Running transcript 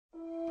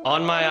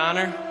On my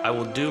honor, I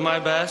will do my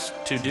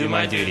best to do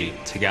my duty,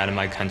 to guide in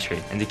my country,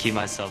 and to keep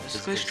myself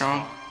physically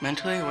strong,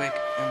 mentally awake,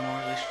 and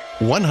morally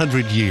strong.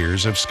 100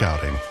 years of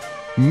scouting,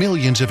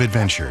 millions of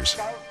adventures,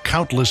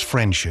 countless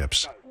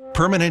friendships,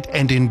 permanent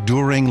and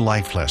enduring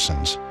life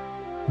lessons.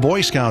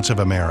 Boy Scouts of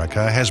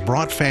America has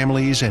brought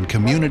families and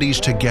communities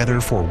together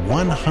for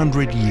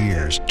 100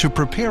 years to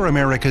prepare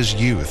America's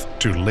youth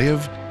to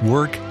live,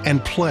 work,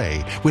 and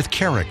play with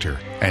character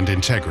and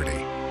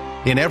integrity.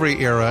 In every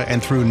era and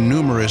through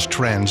numerous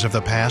trends of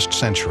the past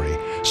century,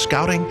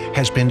 Scouting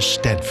has been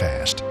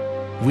steadfast.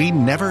 We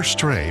never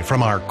stray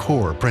from our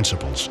core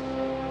principles: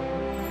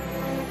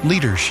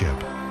 leadership,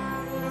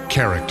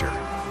 character,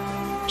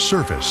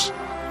 service,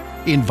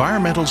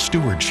 environmental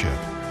stewardship,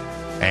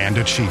 and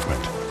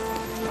achievement.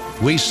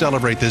 We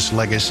celebrate this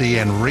legacy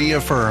and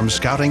reaffirm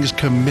Scouting's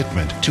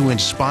commitment to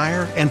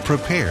inspire and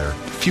prepare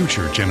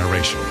future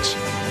generations.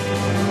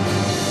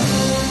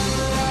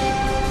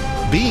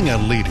 Being a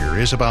leader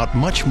is about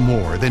much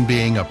more than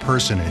being a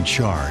person in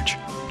charge.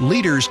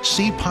 Leaders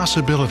see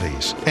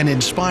possibilities and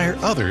inspire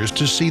others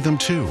to see them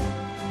too.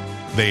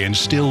 They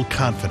instill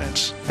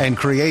confidence and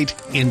create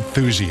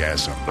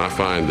enthusiasm. I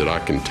find that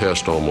I can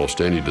test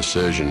almost any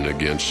decision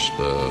against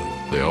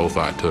the oath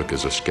I took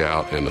as a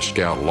scout and the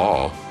scout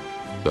law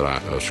that I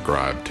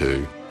ascribe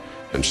to.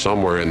 And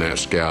somewhere in that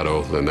scout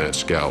oath and that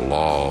scout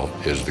law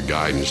is the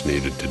guidance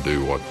needed to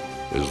do what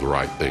is the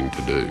right thing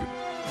to do.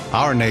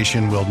 Our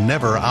nation will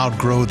never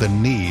outgrow the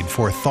need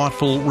for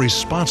thoughtful,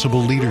 responsible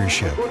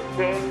leadership,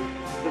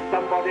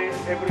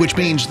 which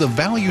means the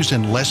values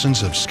and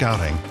lessons of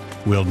Scouting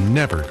will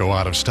never go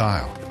out of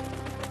style.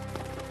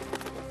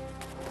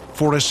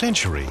 For a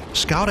century,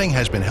 Scouting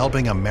has been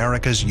helping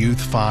America's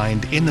youth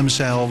find in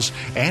themselves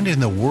and in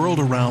the world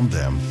around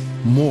them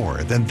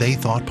more than they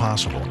thought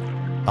possible.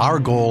 Our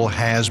goal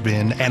has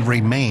been and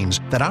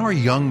remains that our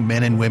young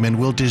men and women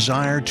will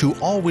desire to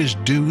always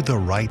do the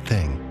right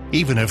thing,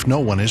 even if no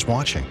one is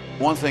watching.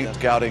 One thing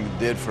Scouting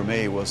did for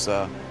me was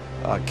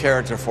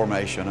character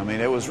formation. I mean,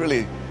 it was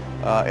really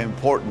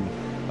important.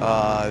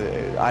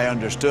 I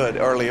understood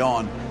early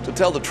on to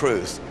tell the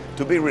truth,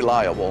 to be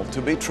reliable,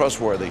 to be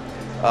trustworthy,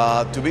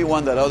 to be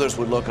one that others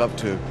would look up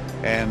to,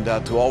 and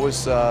to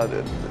always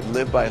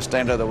live by a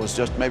standard that was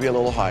just maybe a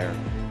little higher.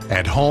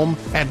 At home,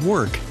 at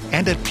work,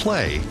 and at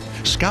play,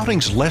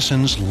 Scouting's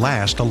lessons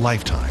last a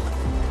lifetime.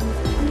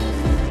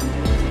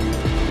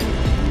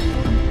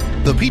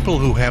 The people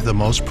who have the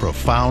most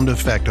profound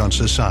effect on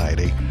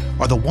society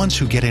are the ones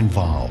who get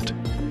involved.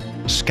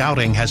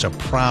 Scouting has a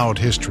proud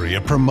history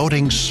of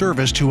promoting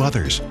service to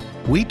others.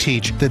 We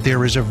teach that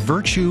there is a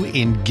virtue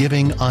in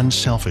giving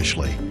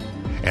unselfishly,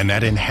 and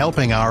that in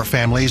helping our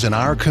families and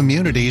our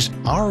communities,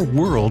 our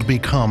world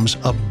becomes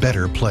a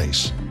better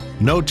place.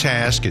 No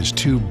task is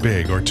too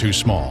big or too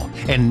small,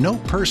 and no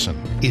person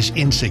is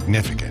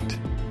insignificant.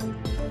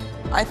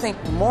 I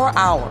think more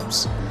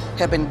hours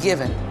have been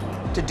given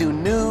to do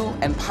new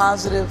and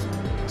positive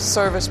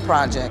service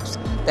projects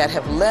that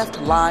have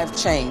left life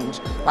changed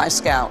by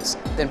Scouts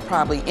than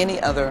probably any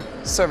other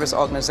service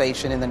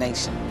organization in the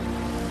nation.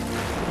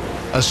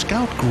 A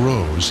Scout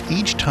grows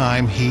each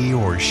time he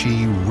or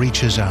she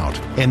reaches out,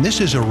 and this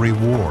is a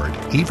reward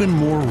even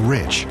more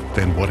rich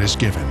than what is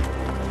given.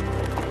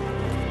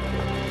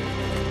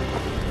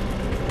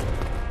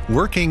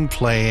 Working,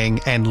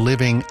 playing, and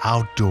living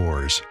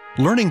outdoors,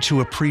 learning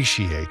to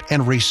appreciate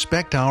and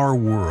respect our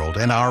world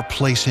and our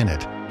place in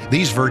it.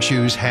 These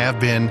virtues have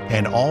been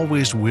and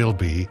always will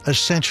be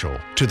essential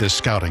to the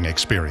Scouting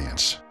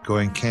experience.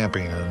 Going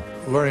camping and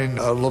learning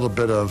a little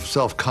bit of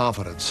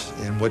self-confidence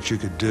in what you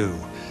could do.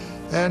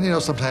 And,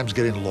 sometimes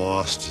getting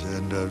lost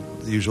and the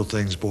usual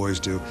things boys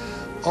do.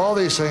 All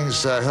these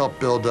things help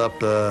build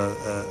up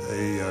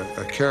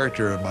a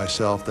character in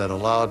myself that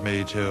allowed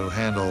me to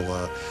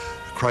handle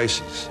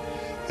crises.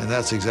 And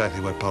that's exactly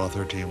what Apollo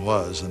 13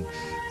 was. And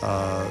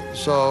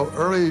so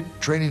early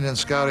training in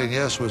Scouting,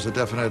 yes, was a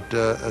definite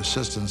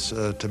assistance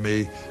to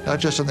me, not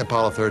just on the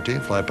Apollo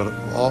 13 flight, but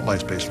all my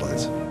space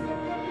flights.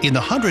 In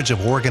the hundreds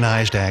of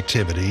organized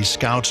activities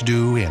Scouts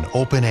do in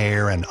open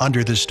air and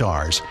under the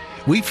stars,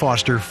 we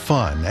foster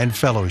fun and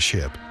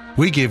fellowship.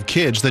 We give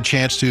kids the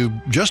chance to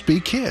just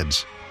be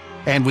kids.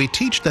 And we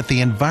teach that the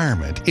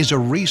environment is a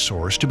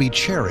resource to be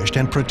cherished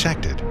and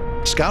protected.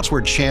 Scouts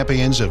were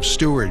champions of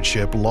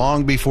stewardship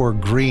long before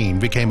green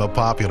became a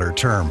popular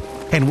term,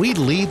 and we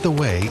lead the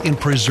way in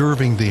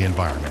preserving the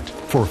environment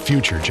for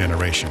future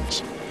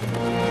generations.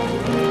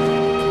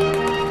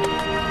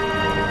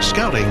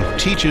 Scouting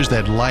teaches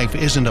that life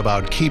isn't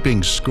about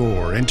keeping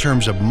score in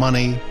terms of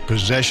money,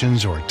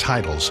 possessions, or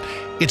titles.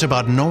 It's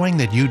about knowing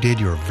that you did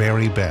your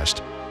very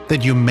best,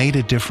 that you made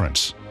a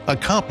difference,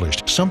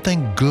 accomplished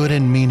something good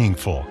and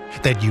meaningful,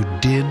 that you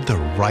did the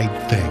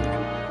right thing.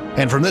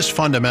 And from this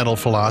fundamental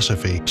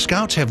philosophy,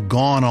 Scouts have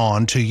gone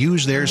on to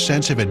use their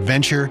sense of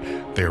adventure,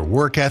 their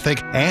work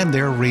ethic, and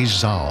their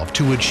resolve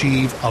to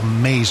achieve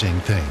amazing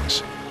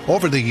things.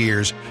 Over the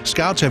years,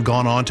 Scouts have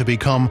gone on to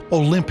become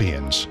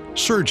Olympians,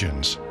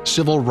 surgeons,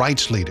 civil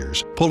rights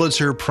leaders,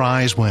 Pulitzer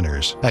Prize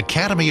winners,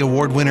 Academy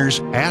Award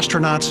winners,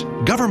 astronauts,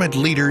 government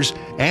leaders,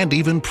 and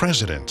even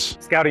presidents.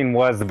 Scouting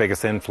was the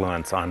biggest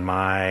influence on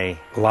my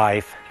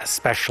life,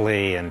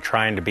 especially in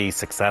trying to be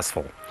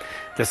successful.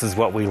 This is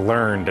what we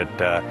learned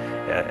at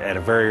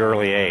a very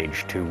early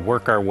age, to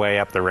work our way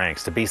up the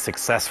ranks, to be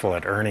successful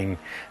at earning,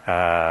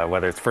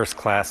 whether it's first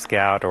class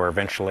Scout or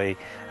eventually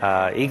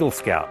Eagle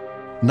Scout.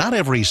 Not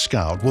every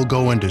Scout will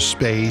go into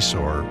space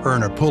or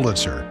earn a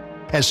Pulitzer.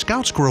 As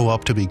Scouts grow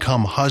up to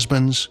become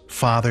husbands,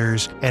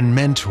 fathers, and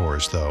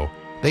mentors, though,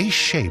 they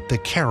shape the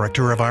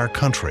character of our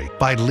country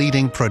by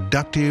leading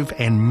productive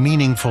and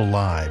meaningful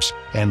lives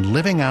and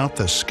living out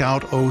the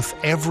Scout oath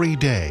every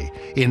day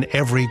in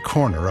every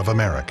corner of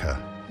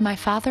America. My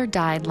father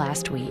died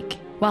last week.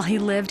 While he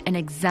lived an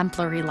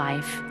exemplary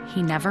life,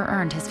 he never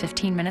earned his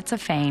 15 minutes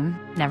of fame,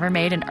 never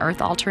made an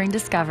earth-altering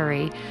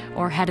discovery,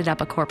 or headed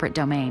up a corporate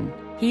domain.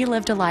 He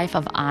lived a life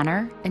of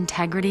honor,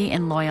 integrity,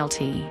 and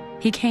loyalty.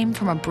 He came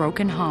from a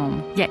broken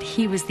home, yet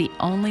he was the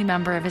only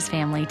member of his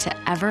family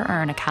to ever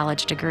earn a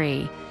college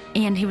degree.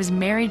 And he was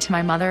married to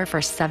my mother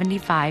for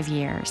 75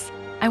 years.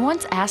 I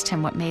once asked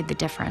him what made the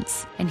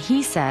difference, and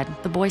he said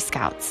the Boy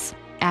Scouts.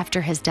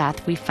 After his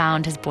death, we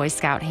found his Boy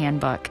Scout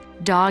handbook.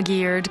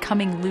 Dog-eared,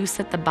 coming loose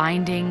at the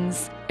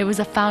bindings. It was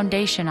a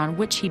foundation on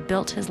which he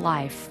built his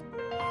life.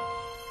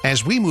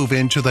 As we move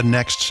into the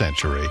next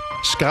century,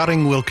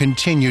 Scouting will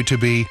continue to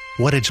be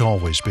what it's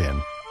always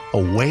been,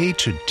 a way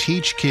to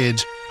teach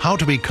kids how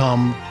to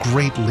become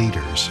great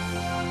leaders,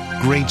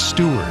 great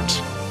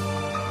stewards,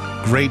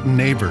 great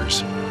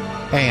neighbors,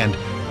 and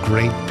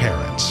great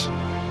parents.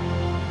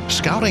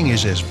 Scouting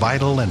is as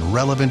vital and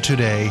relevant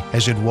today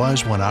as it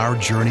was when our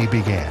journey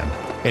began,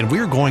 and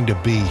we're going to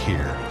be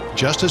here,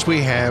 just as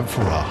we have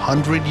for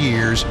 100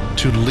 years,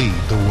 to lead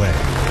the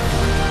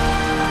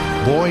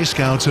way. Boy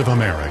Scouts of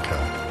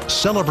America,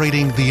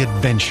 celebrating the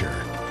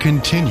adventure,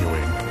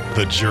 continuing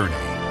the journey.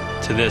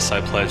 To this I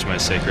pledge my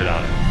sacred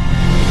honor.